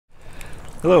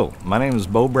Hello, my name is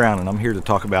Bo Brown and I'm here to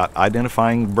talk about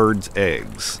identifying birds'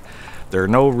 eggs. There are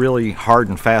no really hard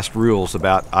and fast rules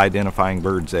about identifying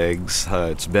birds' eggs.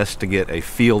 It's best to get a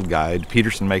field guide.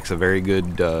 Peterson makes a very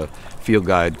good field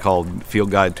guide called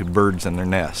Field Guide to Birds and Their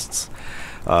Nests.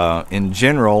 In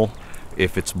general,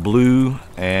 if it's blue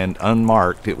and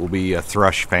unmarked, it will be a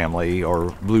thrush family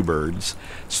or bluebirds.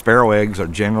 Sparrow eggs are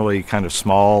generally kind of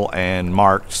small and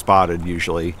marked, spotted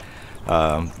usually.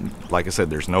 Like I said,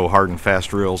 there's no hard and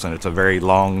fast rules, and it's a very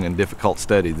long and difficult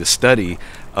study. The study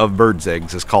of birds'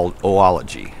 eggs is called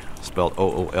oology, spelled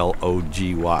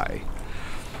O-O-L-O-G-Y,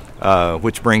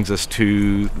 which brings us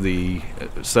to the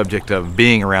subject of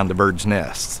being around the birds'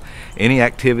 nests. Any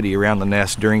activity around the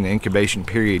nest during the incubation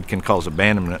period can cause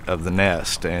abandonment of the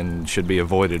nest and should be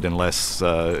avoided unless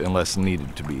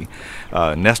needed to be.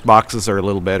 Nest boxes are a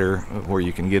little better where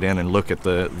you can get in and look at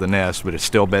the nest, but it's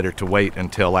still better to wait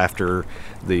until after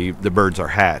the birds are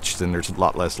hatched, and there's a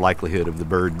lot less likelihood of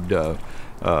the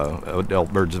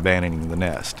adult birds abandoning the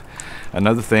nest.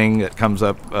 Another thing that comes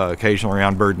up occasionally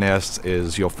around bird nests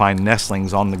is you'll find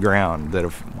nestlings on the ground that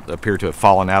appear to have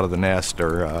fallen out of the nest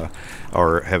or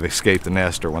have escaped the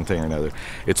nest or one thing or another.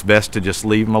 It's best to just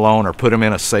leave them alone or put them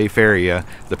in a safe area.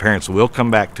 The parents will come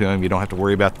back to them. You don't have to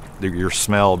worry about your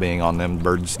smell being on them.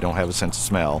 Birds don't have a sense of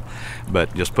smell,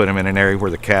 but just put them in an area where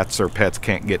the cats or pets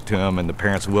can't get to them, and the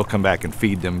parents will come back and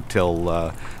feed them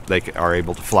till they are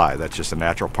able to fly. That's just a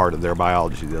natural part of their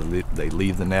biology. They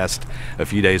leave the nest a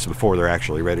few days before they're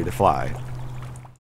actually ready to fly.